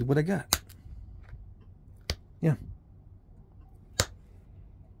doo-doo with what I got. Yeah.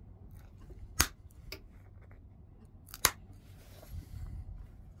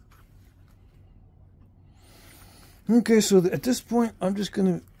 Okay, so at this point, I'm just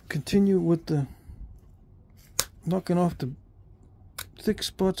going to continue with the knocking off the thick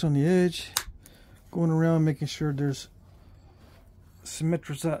spots on the edge, going around making sure there's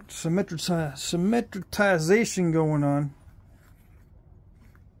symmetrization going on.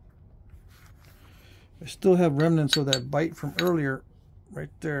 I still have remnants of that bite from earlier right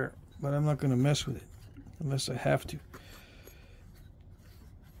there, but I'm not going to mess with it unless I have to.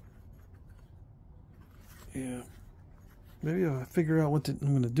 Yeah. Maybe if I figure out what I'm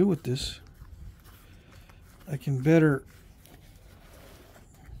going to do with this, I can better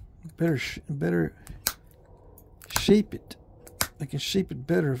shape it. I can shape it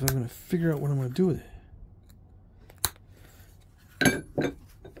better if I'm going to figure out what I'm going to do with it.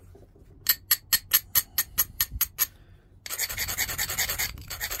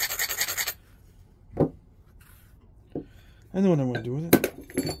 I know what I'm going to do with it.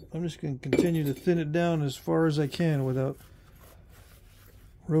 I'm just going to continue to thin it down as far as I can without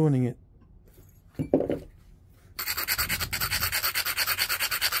ruining it.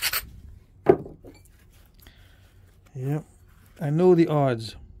 Yep. I know the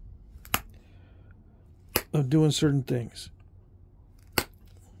odds of doing certain things.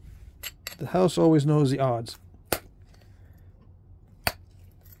 The house always knows the odds.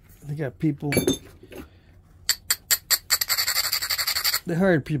 They got people. They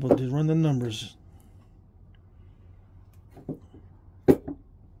hired people to run the numbers.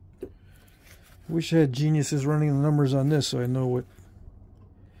 Wish I had geniuses running the numbers on this so I know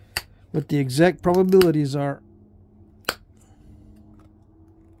what the exact probabilities are.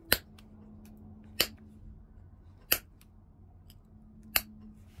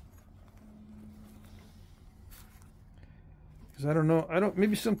 Because I don't know.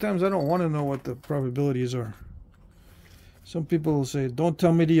 Maybe sometimes I don't want to know what the probabilities are. Some people will say, don't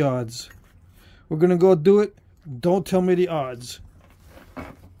tell me the odds. We're going to go do it. Don't tell me the odds.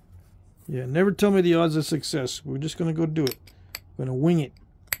 Yeah, never tell me the odds of success. We're just going to go do it. We're going to wing it.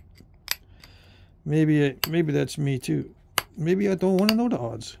 Maybe that's me too. Maybe I don't want to know the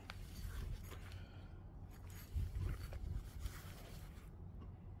odds.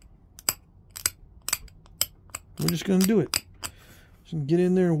 We're just going to do it. Just get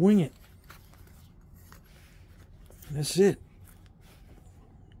in there and wing it. That's it.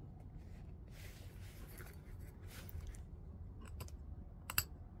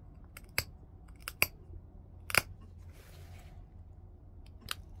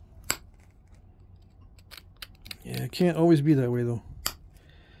 Yeah, it can't always be that way though.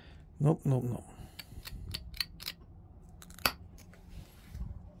 Nope, nope, nope.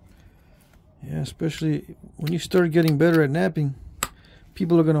 Yeah, especially when you start getting better at napping,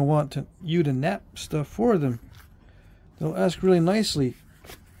 people are going to want you to nap stuff for them. They'll ask really nicely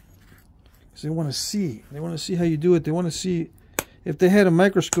because they want to see. They want to see how you do it. They want to see. If they had a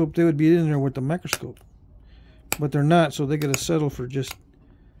microscope, they would be in there with the microscope. But they're not, so they got to settle for just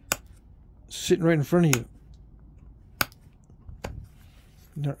sitting right in front of you.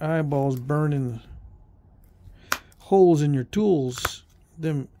 Their eyeballs burning holes in your tools.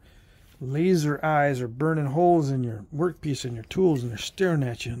 Them laser eyes are burning holes in your workpiece and your tools, and they're staring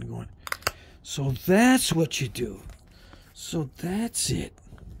at you and going, so that's what you do. So that's it.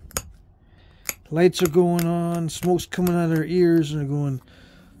 Lights are going on, smoke's coming out of their ears, and they're going,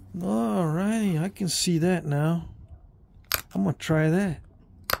 alrighty, I can see that now. I'm going to try that.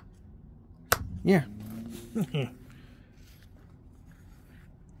 Yeah.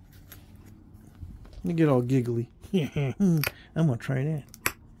 You get all giggly. I'm going to try that.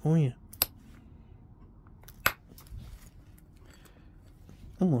 Oh, yeah.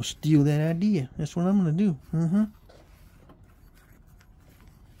 I'm going to steal that idea. That's what I'm going to do.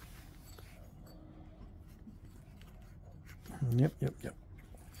 Yep.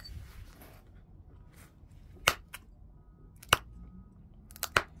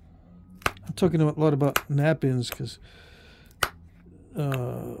 I'm talking a lot about nap-ins because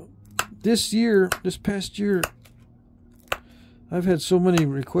this past year, I've had so many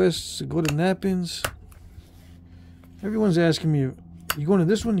requests to go to nap-ins. Everyone's asking me, you going to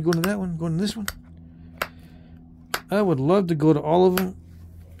this one? You going to that one? You going to this one? I would love to go to all of them.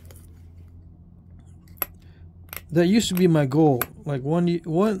 That used to be my goal. Like at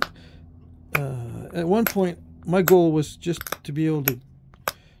one point, my goal was just to be able to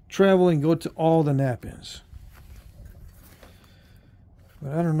travel and go to all the nap-ins.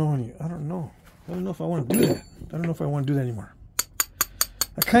 But I don't know if I want to do that. I don't know if I want to do that anymore.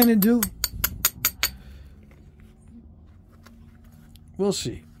 I kind of do. We'll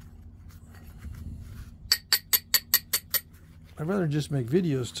see. I'd rather just make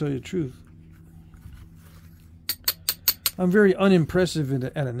videos, tell you the truth. I'm very unimpressive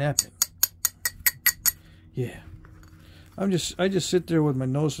at a nap-in. Yeah. I just sit there with my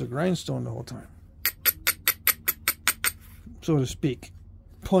nose to the grindstone the whole time. So to speak.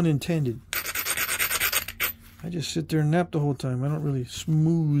 Pun intended. I just sit there and nap the whole time. I don't really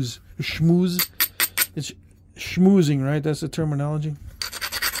schmooze. It's schmoozing, right? That's the terminology.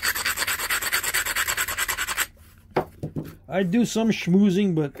 I do some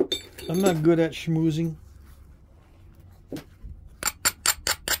schmoozing, but I'm not good at schmoozing.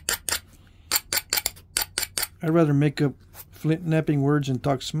 I'd rather make up flint-napping words and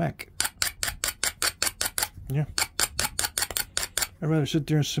talk smack. Yeah. I'd rather sit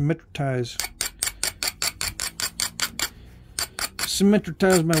there and symmetrize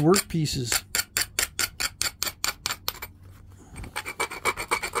my work pieces.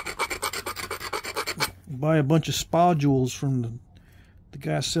 Buy a bunch of spa jewels from the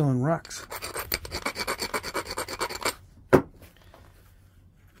guy selling rocks.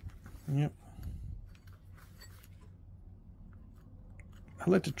 Yep. I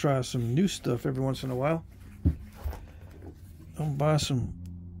like to try some new stuff every once in a while. I'll buy some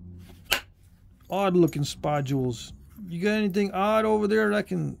odd looking spa jewels. You got anything odd over there that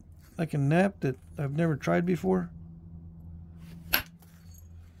I can nap that I've never tried before?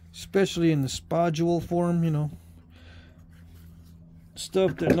 Especially in the spa jewel form, you know.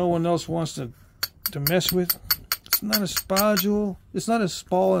 Stuff that no one else wants to mess with. It's not a spa jewel. It's not a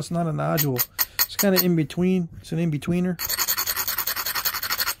spall. It's not a nodule. It's kind of in between. It's an in-betweener.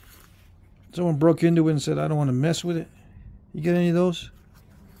 Someone broke into it and said, I don't want to mess with it. You get any of those?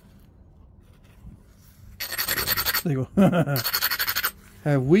 They go,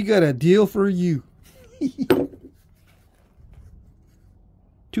 have we got a deal for you?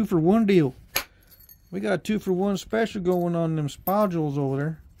 2-for-1 deal. We got a 2-for-1 special going on in them spodules over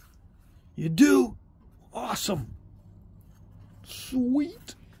there. You do? Awesome.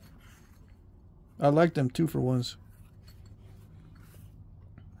 Sweet. I like them 2-for-1s.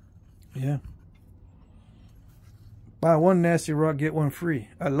 Yeah. Buy one nasty rock, get one free.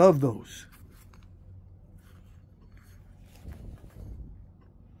 I love those.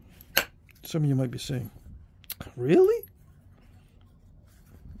 Some of you might be saying, really?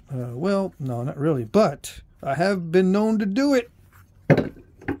 Well, no, not really. But I have been known to do it.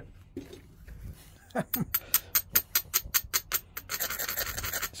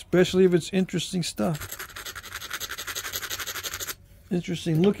 Especially if it's interesting stuff.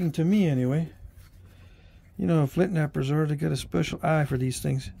 Interesting looking to me, anyway. You know how flint nappers are. They got a special eye for these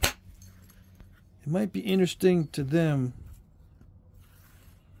things. It might be interesting to them.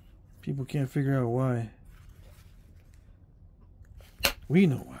 People can't figure out why. We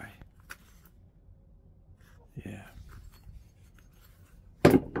know why. Yeah.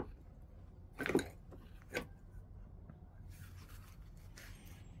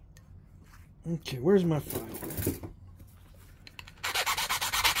 Okay, where's my file?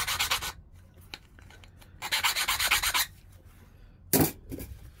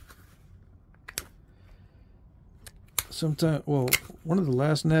 Sometime, well, one of the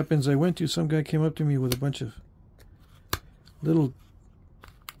last nap-ins I went to, some guy came up to me with a bunch of little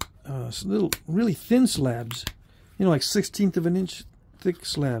really thin slabs, you know, like 1/16 of an inch thick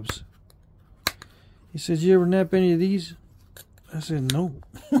slabs. He said, you ever nap any of these? I said, no.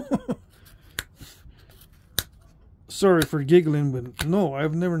 Sorry for giggling, but no,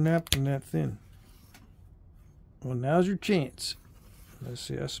 I've never napped them that thin. Well, now's your chance. I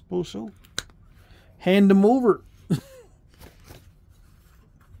say, I suppose so. Hand them over.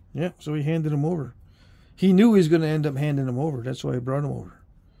 Yeah, so he handed them over. He knew he was going to end up handing them over. That's why he brought them over.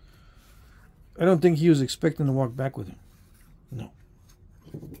 I don't think he was expecting to walk back with him. No.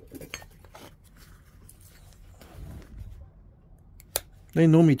 They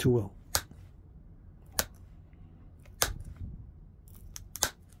know me too well.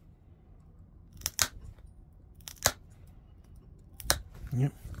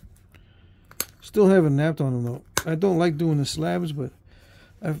 Yep. Still haven't napped on them though. I don't like doing the slabs, but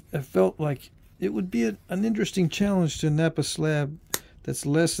I felt like it would be an interesting challenge to nap a slab that's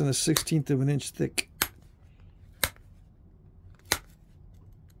less than 1/16 of an inch thick.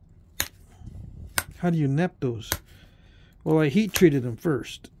 How do you nap those? Well, I heat treated them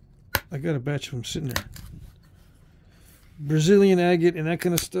first. I got a batch of them sitting there. Brazilian agate and that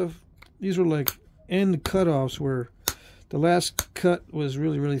kind of stuff. These were like end cutoffs where the last cut was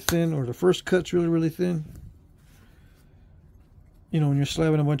really, really thin, or the first cut's really, really thin. You know, when you're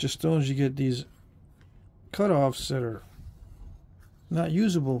slabbing a bunch of stones, you get these cutoffs that are not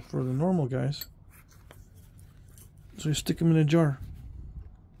usable for the normal guys. So you stick them in a jar.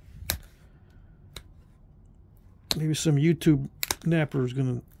 Maybe some YouTube napper is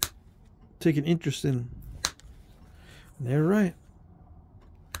going to take an interest in them. They're right.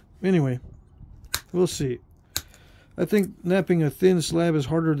 Anyway, we'll see. I think napping a thin slab is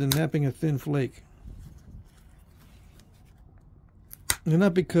harder than napping a thin flake. And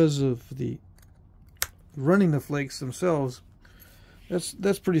not because of the running the flakes themselves.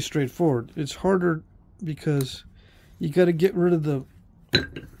 That's pretty straightforward. It's harder because you got to get rid of the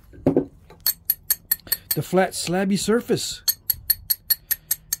flat slabby surface.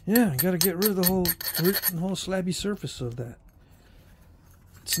 Yeah, you got to get rid of the whole slabby surface of that.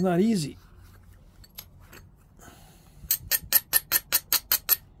 It's not easy.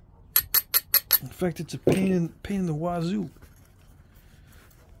 In fact, it's a pain in the wazoo.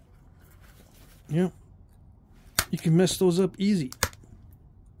 Yeah, you can mess those up easy.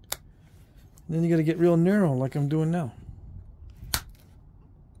 And then you got to get real narrow like I'm doing now.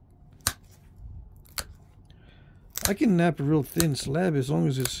 I can nap a real thin slab as long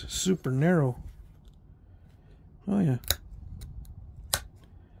as it's super narrow. Oh yeah.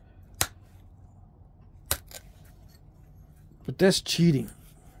 But that's cheating.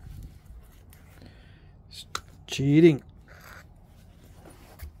 It's cheating.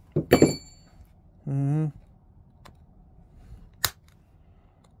 Mm-hmm.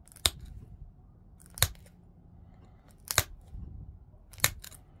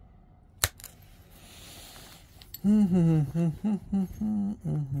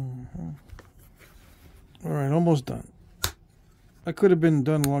 Alright, almost done. I could have been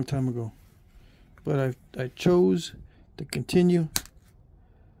done a long time ago, but I chose to continue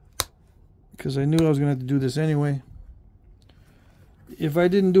because I knew I was going to have to do this anyway. If I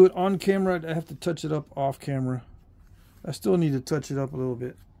didn't do it on camera, I'd have to touch it up off camera. I still need to touch it up a little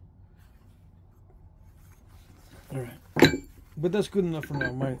bit. Alright, but that's good enough for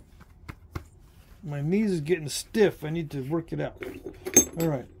now. My knees is getting stiff. I need to work it out.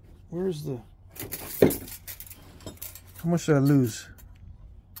 Alright, where's the... How much did I lose?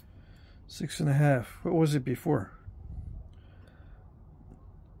 6.5. What was it before?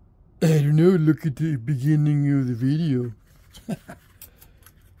 I don't know. Look at the beginning of the video.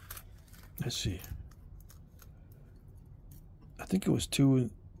 Let's see. I think it was 2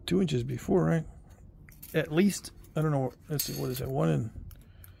 inches before, right? At least. I don't know. Let's see. What is that? 1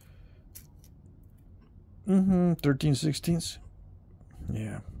 and 13/16.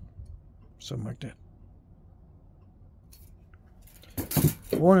 Yeah, something like that.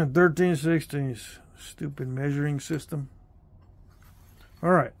 1 and 13/16. Stupid measuring system.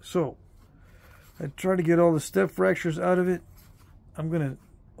 All right, so I try to get all the step fractures out of it. I'm gonna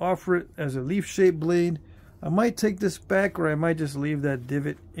offer it as a leaf-shaped blade. I might take this back, or I might just leave that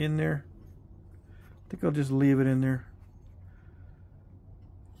divot in there. I think I'll just leave it in there.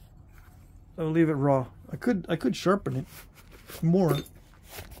 I'll leave it raw. I could sharpen it more,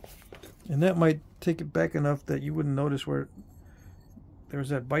 and that might take it back enough that you wouldn't notice where there's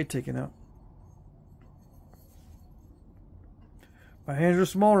that bite taken out. My hands are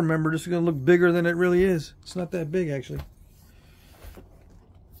small, remember. This is going to look bigger than it really is. It's not that big, actually.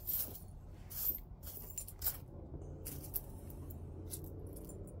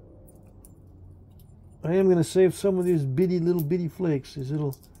 I am going to save some of these little bitty flakes, these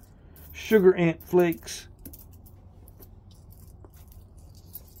little sugar ant flakes.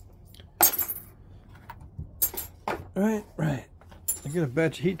 Right. I got a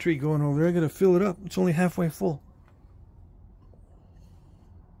batch of heat treat going over there. I got to fill it up. It's only halfway full.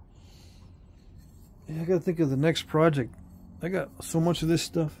 Yeah, I got to think of the next project. I got so much of this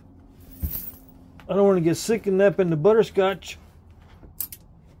stuff. I don't want to get sick and nap into butterscotch.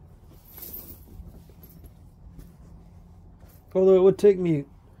 Although it would take me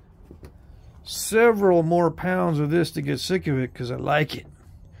several more pounds of this to get sick of it because I like it.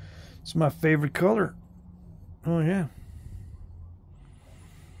 It's my favorite color. Oh, yeah.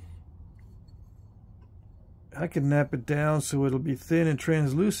 I can nap it down so it'll be thin and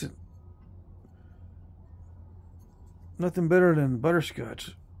translucent. Nothing better than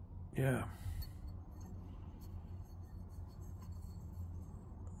butterscotch. Yeah.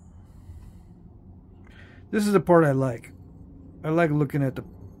 This is the part I like. I like looking at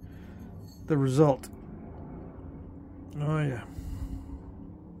the result. Oh, yeah.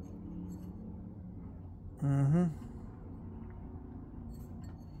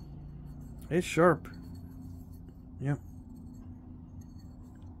 It's sharp. Yep.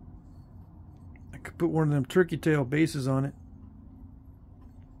 I could put one of them turkey tail bases on it.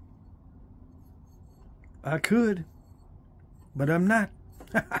 I could, but I'm not.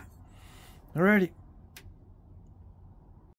 Alrighty.